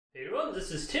Hey everyone,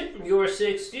 this is Tim from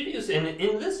YourSixGaming, and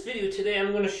in this video today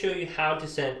I'm going to show you how to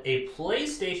send a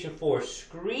PlayStation 4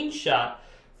 screenshot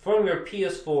from your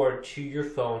PS4 to your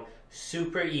phone.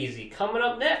 Super easy. Coming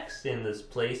up next in this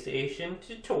PlayStation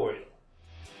tutorial.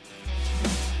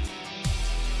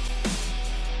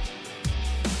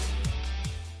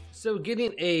 So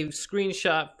getting a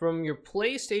screenshot from your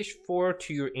PlayStation 4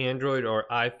 to your Android or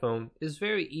iPhone is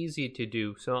very easy to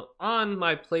do. So on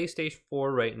my PlayStation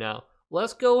 4 right now,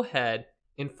 let's go ahead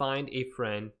and find a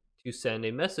friend to send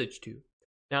a message to.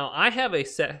 Now, I have a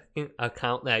second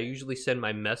account that I usually send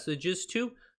my messages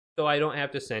to, so I don't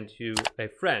have to send to a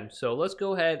friend. So let's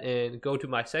go ahead and go to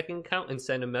my second account and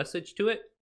send a message to it.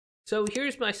 So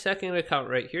here's my second account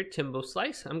right here, Timbo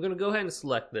Slice. I'm going to go ahead and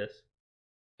select this.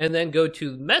 And then go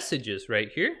to messages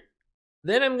right here.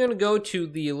 Then I'm going to go to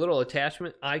the little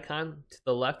attachment icon to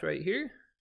the left right here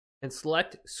and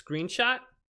select screenshot.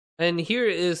 And here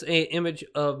is an image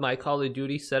of my Call of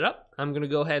Duty setup. I'm going to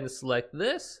go ahead and select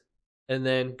this and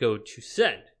then go to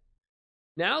send.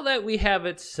 Now that we have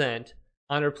it sent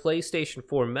on our PlayStation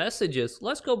 4 messages,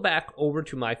 let's go back over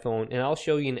to my phone and I'll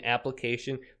show you an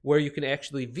application where you can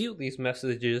actually view these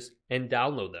messages and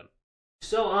download them.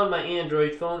 So on my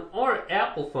Android phone or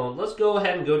Apple phone, let's go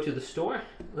ahead and go to the store.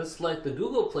 Let's select the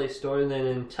Google Play Store and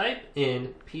then type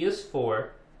in PS4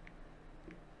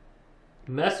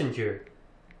 Messenger.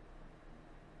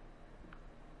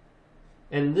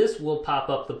 And this will pop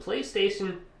up the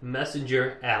PlayStation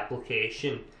Messenger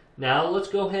application. Now let's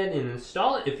go ahead and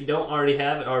install it if you don't already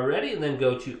have it already, and then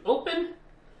go to Open.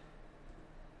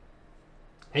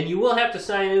 And you will have to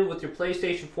sign in with your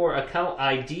PlayStation 4 account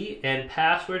ID and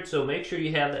password, so make sure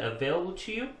you have that available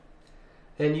to you.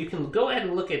 And you can go ahead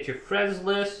and look at your friends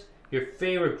list, your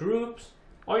favorite groups,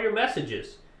 or your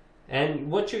messages.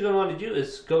 And what you're going to want to do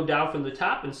is go down from the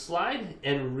top and slide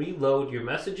and reload your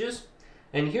messages.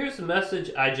 And here's the message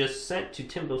I just sent to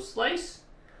Timbo Slice,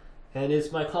 and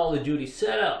it's my Call of Duty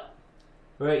setup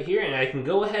right here, and I can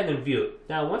go ahead and view it.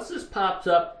 Now once this pops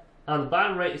up, on the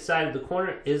bottom right side of the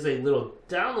corner is a little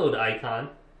download icon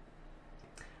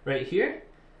right here,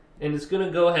 and it's going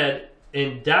to go ahead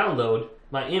and download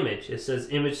my image. It says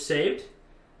image saved.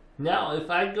 Now if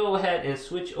I go ahead and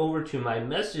switch over to my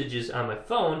messages on my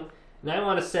phone and I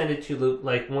want to send it to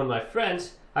like one of my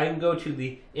friends, I can go to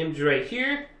the image right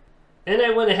here, and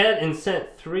I went ahead and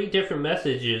sent 3 different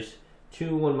messages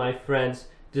to one of my friends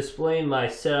displaying my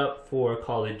setup for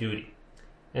Call of Duty.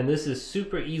 And this is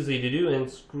super easy to do, and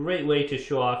it's a great way to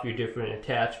show off your different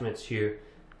attachments here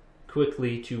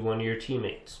quickly to one of your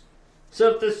teammates.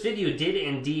 So if this video did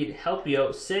indeed help you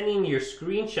out sending your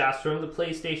screenshots from the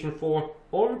PlayStation 4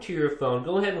 over to your phone,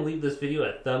 go ahead and leave this video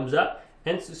a thumbs up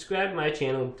and subscribe to my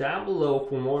channel down below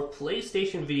for more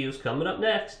PlayStation videos coming up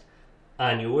next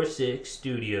on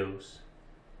YourSixGaming.